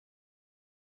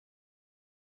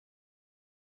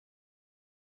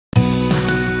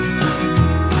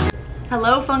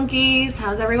Hello Funkies,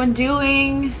 how's everyone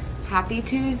doing? Happy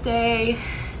Tuesday.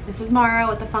 This is Mara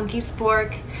with the Funky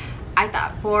Spork. I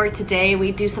thought for today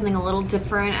we'd do something a little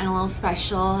different and a little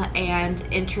special and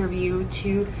interview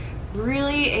two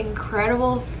really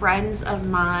incredible friends of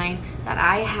mine that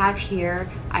I have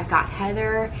here. I've got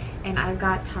Heather and I've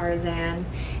got Tarzan,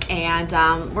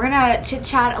 and we're gonna chit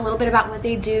chat a little bit about what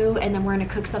they do, and then we're gonna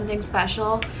cook something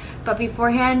special. But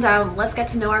beforehand, let's get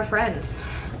to know our friends.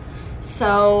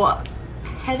 So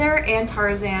Heather and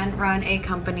Tarzan run a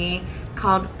company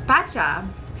called Pacha,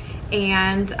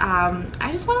 and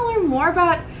I just want to learn more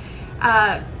about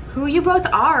who you both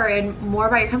are and more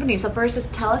about your company. So first,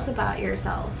 just tell us about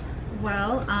yourself.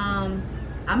 Well,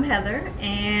 I'm Heather,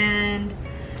 and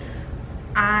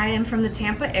I am from the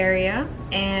Tampa area,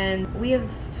 and we have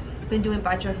been doing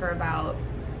Pacha for about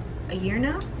a year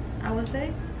now, I would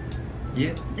say.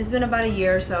 Yeah. It's been about a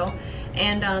year or so.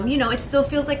 And you know, it still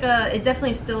feels like it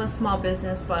definitely still a small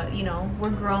business, but you know, we're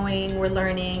growing, we're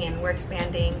learning, and we're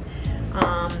expanding.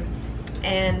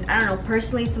 And I don't know,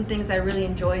 personally, some things I really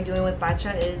enjoy doing with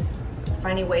Pacha is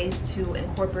finding ways to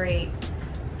incorporate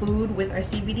food with our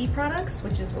CBD products,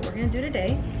 which is what we're gonna do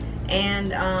today.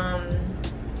 And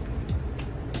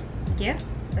yeah,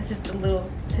 that's just a little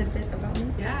tidbit about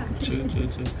me. Yeah. True.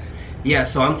 Yeah,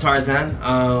 so I'm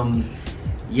Tarzan.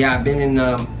 Yeah, I've been in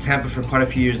Tampa for quite a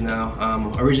few years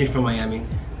now. Originally from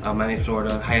Miami,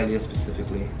 Florida, Hialeah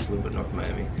specifically, a little bit north of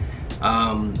Miami.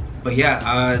 But yeah,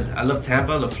 I love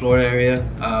Tampa, the Florida area.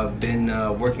 I've been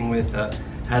working with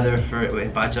Heather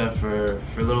in Pacha for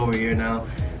a little over a year now.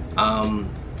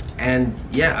 And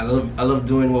yeah, I love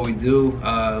doing what we do.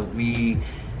 We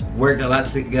work a lot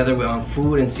together on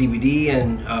food and CBD,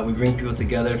 and we bring people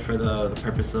together for the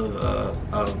purpose of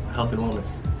health and wellness.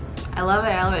 I love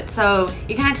it. So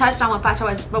you kind of touched on what Pacha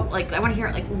was, but like I want to hear,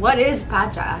 like, what is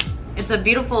Pacha? It's a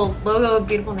beautiful logo,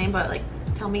 beautiful name, but like,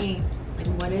 tell me, like,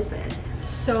 what is it?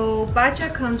 So Pacha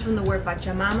comes from the word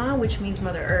Pachamama, which means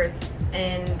Mother Earth,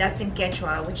 and that's in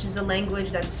Quechua, which is a language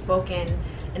that's spoken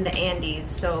in the Andes.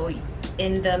 So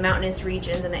in the mountainous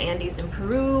regions in the Andes in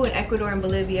Peru and Ecuador and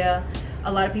Bolivia,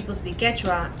 a lot of people speak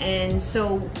Quechua, and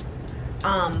so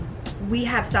we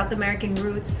have South American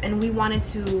roots, and we wanted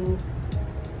to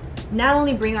not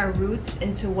only bring our roots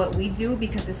into what we do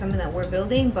because it's something that we're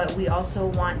building, but we also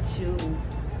want to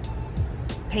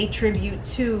pay tribute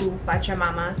to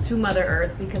Pachamama, to Mother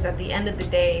Earth, because at the end of the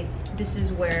day, this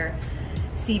is where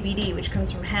CBD, which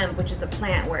comes from hemp, which is a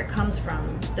plant, where it comes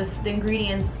from, the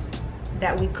ingredients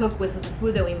that we cook with the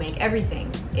food that we make, everything.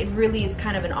 It really is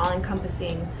kind of an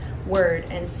all-encompassing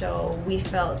word, and so we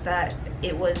felt that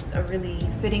it was a really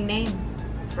fitting name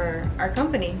for our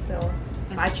company. So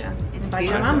Pacha. It's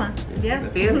Pachamama. Yeah,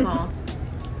 it's beautiful.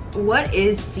 What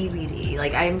is CBD?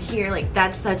 Like, I'm here, like,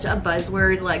 that's such a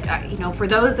buzzword. Like, you know, for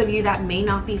those of you that may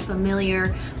not be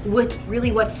familiar with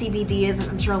really what CBD is, and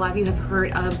I'm sure a lot of you have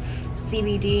heard of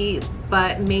CBD,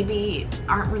 but maybe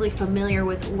aren't really familiar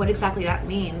with what exactly that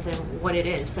means and what it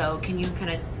is. So can you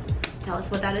kind of tell us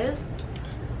what that is?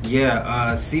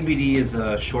 Yeah, CBD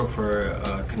is short for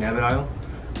cannabidiol.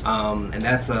 And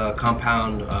that's a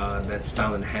compound that's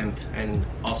found in hemp, and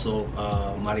also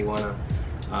marijuana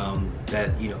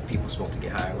that, you know, people smoke to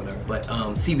get high or whatever. But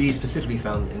CBD specifically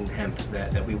found in hemp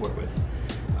that we work with.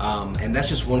 And that's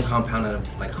just one compound out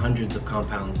of like hundreds of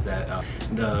compounds that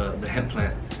the hemp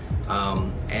plant.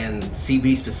 And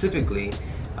CBD specifically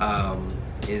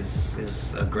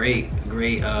is a great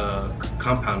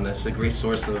compound. It's a great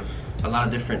source of a lot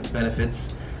of different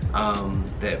benefits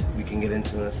that we can get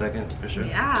into in a second, for sure.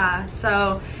 Yeah,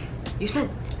 so you said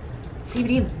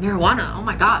CBD and marijuana. Oh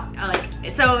my god.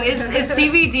 Like, so is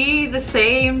CBD the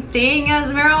same thing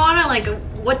as marijuana? Like,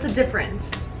 what's the difference?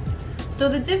 So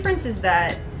the difference is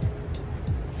that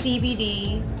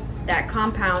CBD, that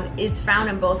compound, is found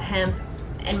in both hemp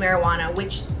and marijuana,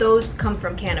 which those come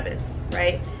from cannabis,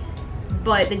 right?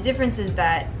 But the difference is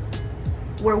that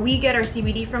where we get our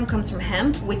CBD from comes from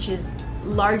hemp, which is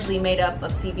largely made up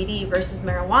of CBD, versus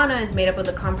marijuana is made up of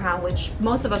the compound which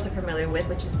most of us are familiar with,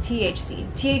 which is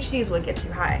THC. THC is what gets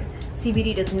you high.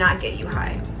 CBD does not get you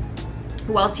high.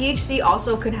 While THC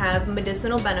also could have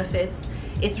medicinal benefits,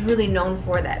 it's really known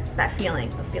for that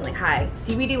feeling of feeling high.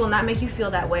 CBD will not make you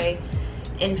feel that way.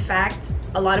 In fact,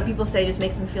 a lot of people say it just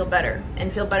makes them feel better,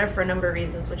 and feel better for a number of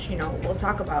reasons, which, you know, we'll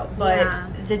talk about. But yeah,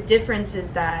 the difference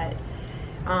is that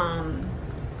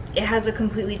it has a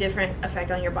completely different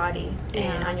effect on your body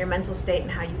and on your mental state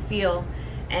and how you feel.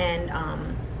 And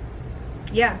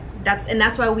yeah,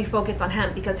 that's why we focus on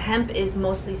hemp, because hemp is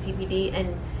mostly CBD,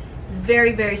 and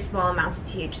very, very small amounts of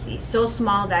THC. So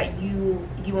small that you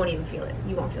won't even feel it.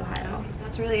 You won't feel high at all.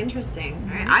 That's really interesting.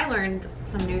 All right, I learned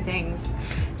some new things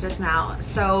just now.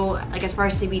 So like as far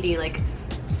as CBD, like,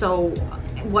 so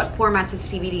what formats does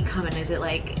CBD come in? Is it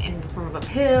like in the form of a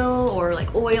pill or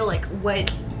like oil? Like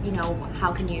what, you know,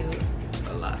 how can you?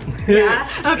 A lot. Yeah.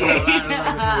 Okay. Well, a lot of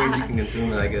different ways you can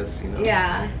consume it, I guess, you know.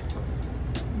 Yeah.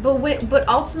 But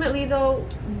ultimately though,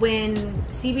 when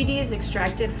CBD is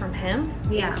extracted from hemp,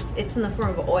 Yeah. it's in the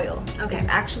form of oil. Okay. It's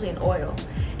actually an oil.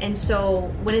 And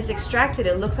so when it's extracted,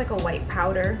 it looks like a white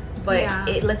powder, but Yeah.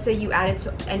 let's say you add it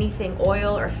to anything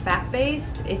oil or fat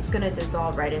based, it's gonna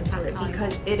dissolve right into That's it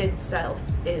because it itself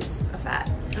is a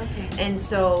fat. Okay. And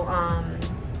so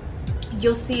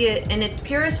you'll see it in its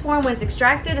purest form. When it's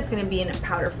extracted, it's going to be in a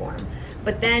powder form,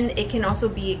 but then it can also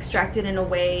be extracted in a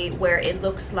way where it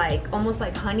looks like almost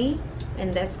like honey,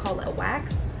 and that's called a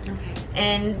wax. Okay.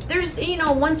 And there's, you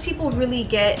know, once people really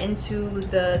get into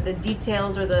the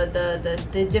details or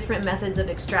the different methods of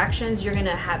extractions, you're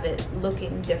gonna have it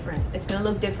looking different. It's gonna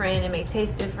look different, it may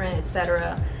taste different,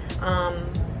 etc.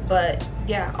 But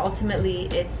yeah, ultimately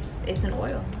it's an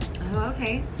oil. Oh,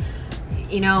 okay.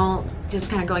 You know, just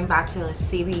kind of going back to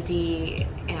CBD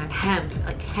and hemp,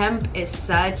 like hemp is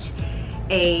such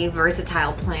a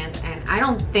versatile plant, and I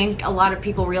don't think a lot of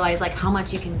people realize like how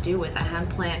much you can do with a hemp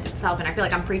plant itself. And I feel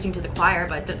like I'm preaching to the choir,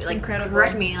 but like incredible.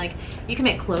 Correct me, like you can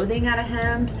make clothing out of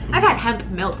hemp. I've had hemp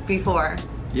milk before.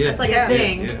 Yeah. It's like Yeah. a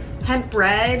thing. Yeah. Hemp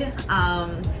bread,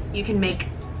 you can make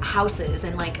houses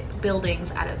and like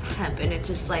buildings out of hemp, and it's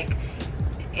just like,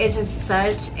 it's just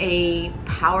such a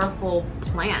powerful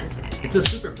plant. It's a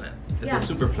super plant. It's Yeah. a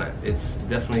super plant. It's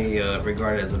definitely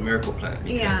regarded as a miracle plant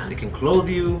because Yeah. it can clothe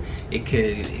you, it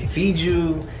could feed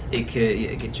you, it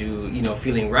could get you, you know,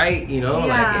 feeling right. You know, Yeah,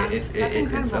 like that's it's a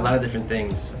incredible. lot of different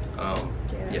things.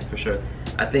 Yeah, for sure.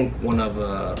 I think one of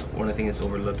the things that's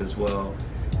overlooked as well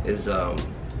is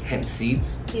hemp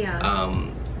seeds. Yeah.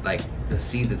 Like the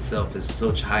seed itself is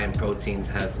so high in proteins,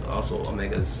 has also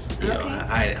omegas, you know,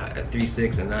 high 3,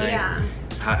 6, and 9. Yeah.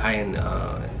 It's high in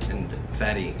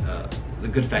fatty, the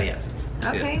good fatty acids.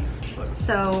 Okay. Yeah.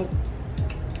 So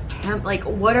hemp, like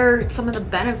what are some of the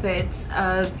benefits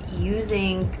of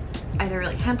using either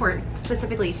like hemp or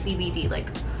specifically CBD? Like,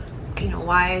 you know,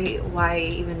 why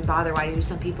even bother? Why do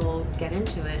some people get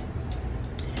into it?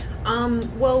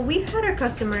 Well, we've had our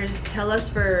customers tell us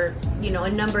for, you know, a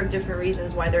number of different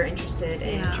reasons why they're interested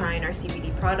in trying our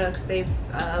CBD products.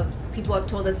 People have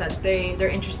told us that they're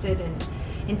interested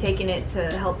in taking it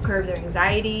to help curb their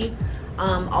anxiety.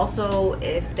 Also,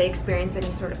 if they experience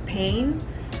any sort of pain,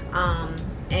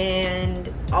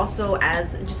 and also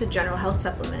as just a general health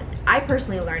supplement. I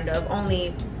personally learned of only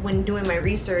when doing my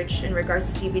research in regards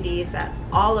to CBD is that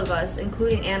all of us,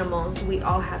 including animals, we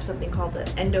all have something called the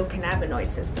endocannabinoid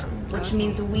system, which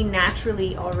means we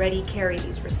naturally already carry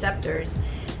these receptors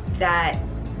that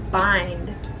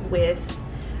bind with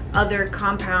other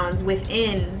compounds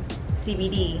within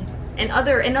CBD and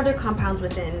other compounds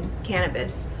within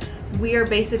cannabis. We are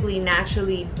basically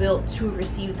naturally built to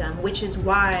receive them, which is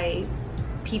why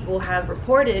people have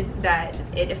reported that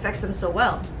it affects them so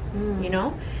well, you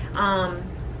know?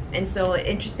 And so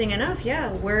interesting enough,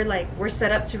 yeah, we're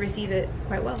set up to receive it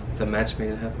quite well. It's a match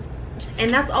made in heaven.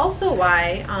 And that's also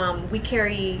why we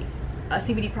carry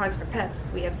CBD products for pets.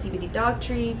 We have CBD dog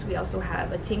treats. We also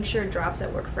have a tincture, drops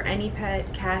that work for any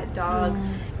pet, cat, dog,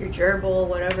 your gerbil,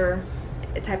 whatever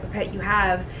type of pet you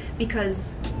have,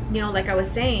 because, you know, like I was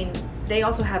saying, they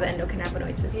also have an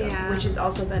endocannabinoid system, which is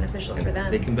also beneficial for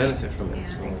them. They can benefit from it. Yeah,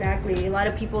 So. Exactly. A lot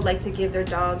of people like to give their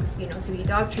dogs, you know, CBD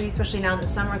dog treats, especially now in the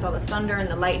summer with all the thunder and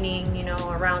the lightning, you know,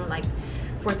 around like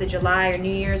 4th of July or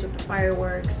New Year's with the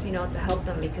fireworks, you know, to help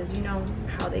them, because you know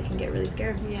how they can get really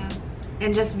scared. Yeah.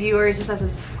 And just viewers, just as a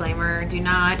disclaimer, do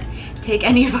not take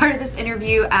any part of this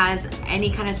interview as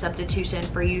any kind of substitution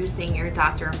for you seeing your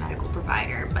doctor or medical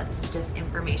provider, but it's just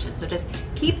information. So just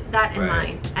keep that in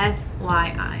mind.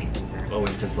 FYI.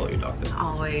 Always consult your doctor.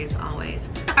 Always, always.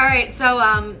 All right,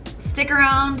 so stick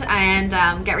around and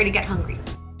get ready to get hungry.